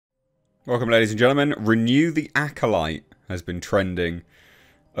Welcome, ladies and gentlemen. Renew the Acolyte has been trending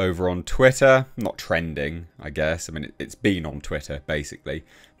over on Twitter. Not trending, I guess. I mean, it's been on Twitter, basically.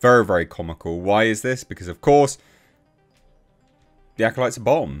 Very, very comical. Why is this? Because, of course, the Acolyte's a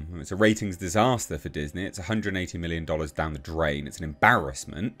bomb. It's a ratings disaster for Disney. It's $180 million down the drain. It's an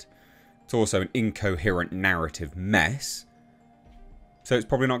embarrassment. It's also an incoherent narrative mess. So it's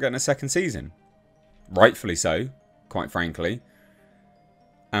probably not getting a second season. Rightfully so, quite frankly.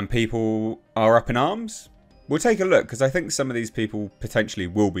 And people are up in arms. We'll take a look, because I think some of these people potentially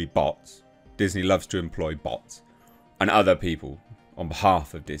will be bots. Disney loves to employ bots. And other people on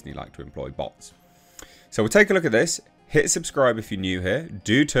behalf of Disney like to employ bots. So we'll take a look at this. Hit subscribe if you're new here.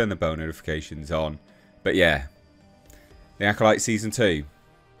 Do turn the bell notifications on. But yeah, the Acolyte Season 2.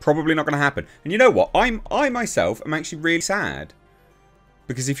 Probably not going to happen. And you know what? I myself am actually really sad.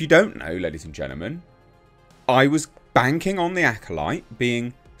 Because if you don't know, ladies and gentlemen, I was banking on the Acolyte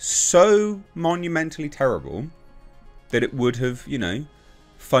being so monumentally terrible that it would have, you know,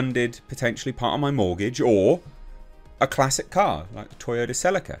 funded potentially part of my mortgage or a classic car like the Toyota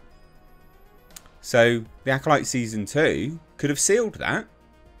Celica. So the Acolyte Season 2 could have sealed that,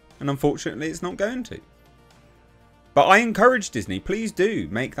 and unfortunately it's not going to. But I encourage Disney, please do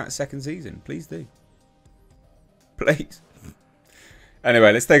make that second season. Please do. Please.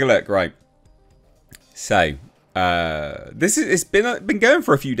 Anyway, let's take a look. Right. So it's been going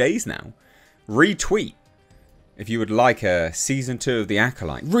for a few days now. Retweet if you would like a season 2 of the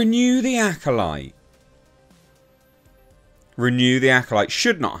Acolyte. Renew the Acolyte. Renew the Acolyte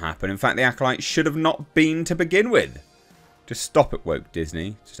should not happen. In fact, the Acolyte should have not been to begin with. Just stop it, woke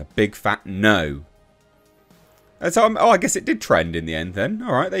Disney. Just a big fat no. So, oh, I guess it did trend in the end then.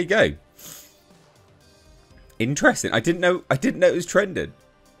 All right, there you go. Interesting. I didn't know it was trended.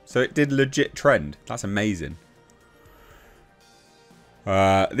 So it did legit trend. That's amazing.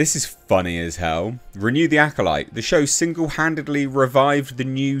 This is funny as hell. Renew the Acolyte. The show single-handedly revived the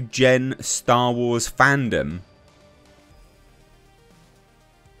new gen Star Wars fandom.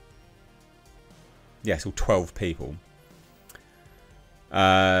 Yes, all 12 people.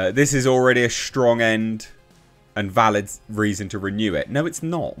 This is already a strong end and valid reason to renew it. No, it's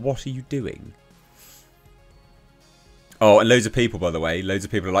not. What are you doing? Oh, and loads of people, by the way, loads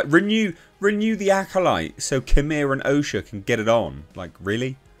of people are like, renew the Acolyte so Kamir and Osha can get it on. Like,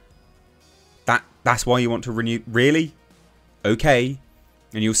 really? That's why you want to renew? Really? Okay.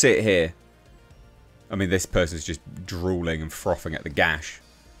 And you'll see it here. I mean, this person's just drooling and frothing at the gash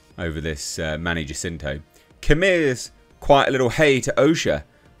over this Manny Jacinto. Kamir's quiet a little hey to Osha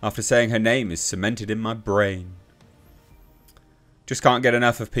after saying her name is cemented in my brain. Just can't get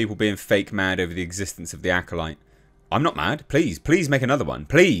enough of people being fake mad over the existence of the Acolyte. I'm not mad. Please make another one.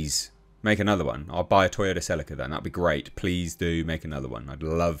 Please make another one. I'll buy a Toyota Celica then. That'd be great. Please do make another one. I'd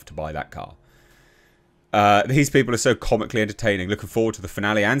love to buy that car. These people are so comically entertaining. Looking forward to the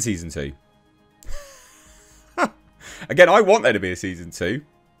finale and Season 2. Again, I want there to be a Season 2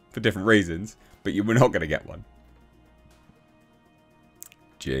 for different reasons, but we're not going to get one.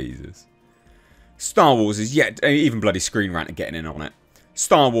 Jesus. Star Wars is yet... Even bloody Screen Rant are getting in on it.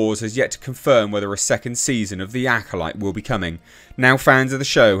 Star Wars has yet to confirm whether a second season of The Acolyte will be coming. Now fans of the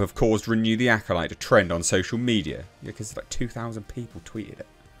show have caused Renew the Acolyte to trend on social media. Yeah, because like 2,000 people tweeted it.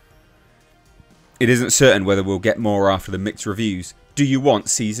 It isn't certain whether we'll get more after the mixed reviews. Do you want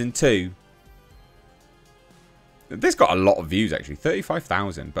Season 2? This got a lot of views actually.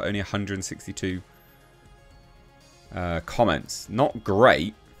 35,000, but only 162 comments. Not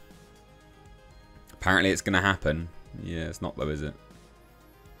great. Apparently it's going to happen. Yeah, it's not though, is it?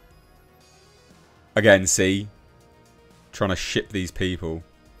 Again, see? Trying to ship these people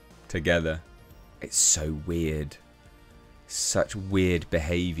together. It's so weird. Such weird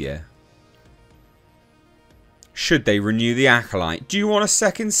behaviour. Should they renew the Acolyte? Do you want a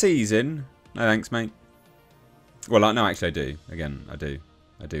second season? No thanks, mate. Well, no, actually I do. Again, I do.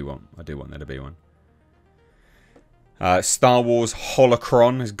 I do want there to be one. Star Wars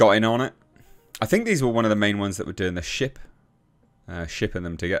Holocron has got in on it. I think these were one of the main ones that were doing the ship. Shipping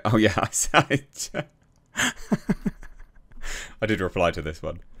them together. Oh yeah, I did reply to this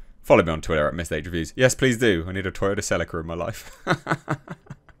one. Follow me on Twitter at Missed Age Reviews. Yes, please do. I need a Toyota Celica in my life.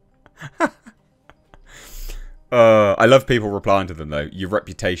 I love people replying to them though. Your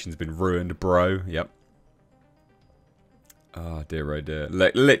reputation's been ruined, bro. Yep. Oh dear, oh dear.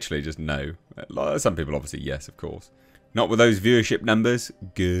 Literally just no. Some people obviously yes, of course. Not with those viewership numbers.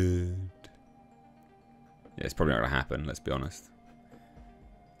 Good. Yeah, it's probably not going to happen. Let's be honest.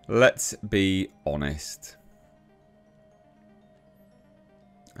 Let's be honest.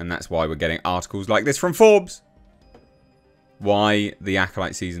 And that's why we're getting articles like this from Forbes. Why the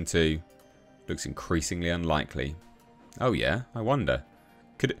Acolyte Season 2 looks increasingly unlikely. Oh yeah, I wonder.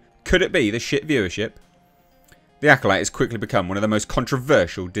 Could it be the shit viewership? The Acolyte has quickly become one of the most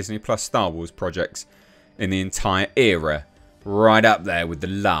controversial Disney Plus Star Wars projects in the entire era, right up there with The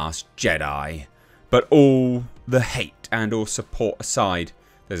Last Jedi. But all the hate and or support aside,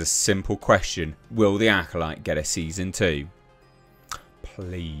 there's a simple question. Will The Acolyte get a Season 2?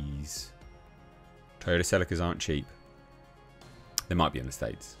 Please. Toyota Celicas aren't cheap. They might be in the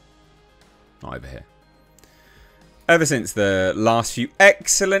States. Not over here. Ever since the last few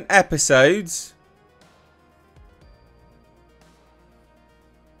excellent episodes...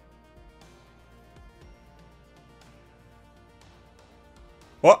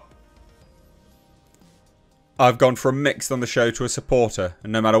 What? I've gone from mixed on the show to a supporter,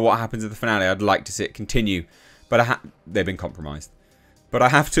 and no matter what happens in the finale, I'd like to see it continue. But they've been compromised. But I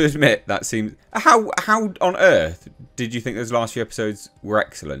have to admit, that seems... How on earth did you think those last few episodes were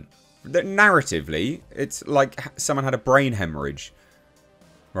excellent? Narratively, it's like someone had a brain hemorrhage,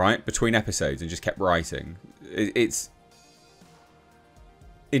 right, between episodes and just kept writing. It's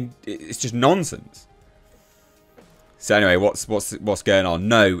just nonsense. So anyway, what's going on?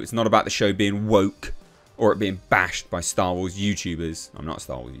 No, it's not about the show being woke or it being bashed by Star Wars YouTubers. I'm not a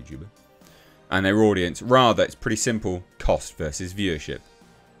Star Wars YouTuber. And their audience. Rather, it's pretty simple. Cost versus viewership.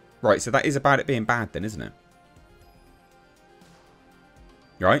 Right, so that is about it being bad then, isn't it?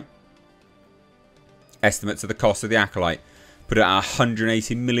 Right? Estimates of the cost of The Acolyte put it at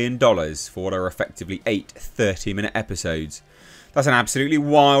 $180 million for what are effectively 8 30-minute episodes. That's an absolutely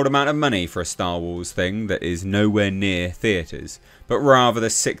wild amount of money for a Star Wars thing that is nowhere near theatres, but rather the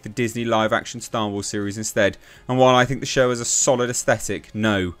sick the Disney live-action Star Wars series instead. And while I think the show has a solid aesthetic,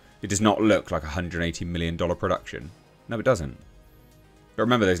 no, it does not look like a $180 million production. No, it doesn't. But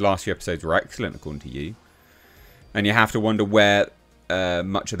remember, those last few episodes were excellent, according to you. And you have to wonder where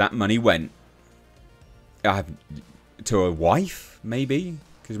much of that money went. To a wife, maybe?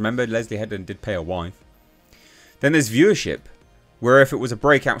 Because remember, Leslie Headland did pay a wife. Then there's viewership, where if it was a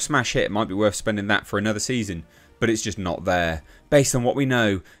breakout smash hit, it might be worth spending that for another season. But it's just not there. Based on what we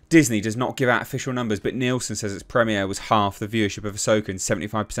know, Disney does not give out official numbers, but Nielsen says its premiere was half the viewership of Ahsoka and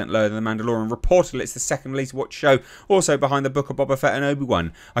 75% lower than The Mandalorian. Reportedly, it's the second least watched show, also behind the Book of Boba Fett and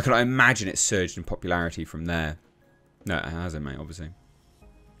Obi-Wan. I cannot imagine it surged in popularity from there. No, it hasn't, mate, obviously.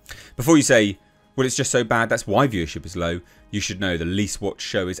 Before you say, well, it's just so bad, that's why viewership is low, you should know the least watched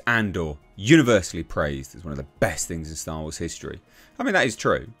show is Andor, universally praised as one of the best things in Star Wars history. I mean, that is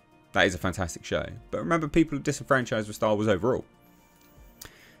true. That is a fantastic show. But remember, people are disenfranchised with Star Wars overall.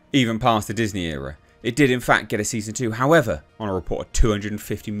 Even past the Disney era, it did in fact get a Season 2. However, on a reported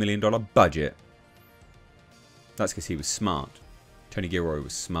 $250 million budget. That's because he was smart. Tony Gilroy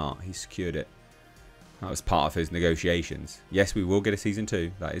was smart. He secured it. That was part of his negotiations. Yes, we will get a Season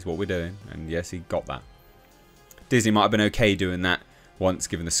 2. That is what we're doing. And yes, he got that. Disney might have been okay doing that once,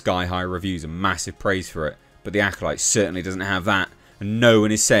 given the sky-high reviews and massive praise for it. But The Acolyte certainly doesn't have that. And no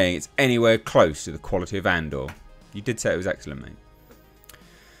one is saying it's anywhere close to the quality of Andor. You did say it was excellent, mate.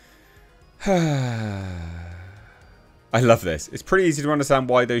 I love this. It's pretty easy to understand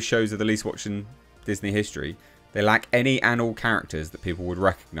why those shows are the least watched in Disney history. They lack any and all characters that people would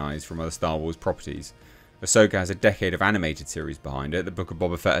recognise from other Star Wars properties. Ahsoka has a decade of animated series behind it. The Book of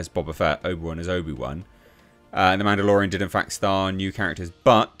Boba Fett has Boba Fett. Obi-Wan is Obi-Wan. And The Mandalorian did in fact star new characters,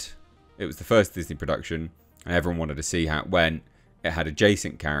 but it was the first Disney production and everyone wanted to see how it went. It had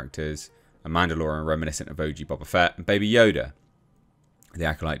adjacent characters, a Mandalorian reminiscent of OG Boba Fett, and Baby Yoda. The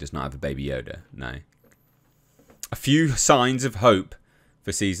Acolyte does not have a Baby Yoda, no. A few signs of hope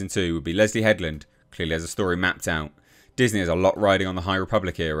for Season 2 would be Leslie Headland clearly has a story mapped out. Disney has a lot riding on the High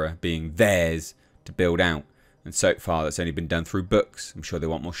Republic era being theirs to build out. And so far that's only been done through books. I'm sure they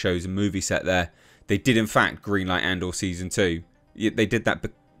want more shows and movies set there. They did in fact greenlight Andor Season 2. They did that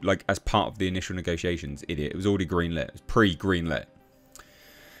like as part of the initial negotiations. Idiot. It was already greenlit. It was pre-greenlit.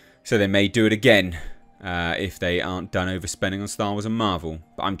 So they may do it again if they aren't done overspending on Star Wars and Marvel.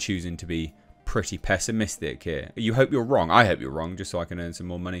 But I'm choosing to be pretty pessimistic here. You hope you're wrong. I hope you're wrong, just so I can earn some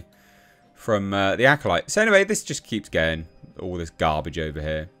more money from The Acolyte. So anyway, this just keeps going. All this garbage over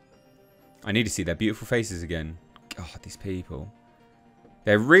here. I need to see their beautiful faces again. God, these people.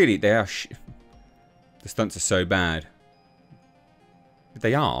 They are... The stunts are so bad.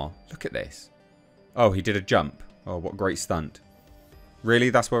 They are. Look at this. Oh, he did a jump. Oh, what a great stunt.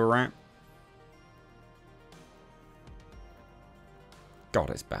 Really? That's where we're at? God,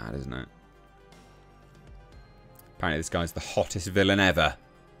 it's bad, isn't it? Apparently this guy's the hottest villain ever.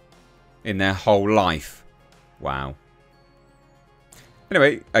 In their whole life. Wow.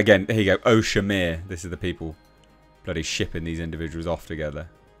 Anyway, again, here you go. Oh, Shamir. This is the people bloody shipping these individuals off together.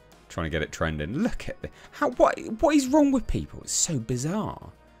 trying to get it trending. Look at this. What is wrong with people? It's so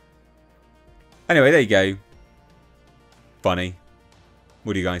bizarre. Anyway, there you go. Funny.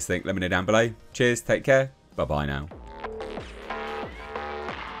 What do you guys think? Let me know down below. Cheers. Take care. Bye-bye now.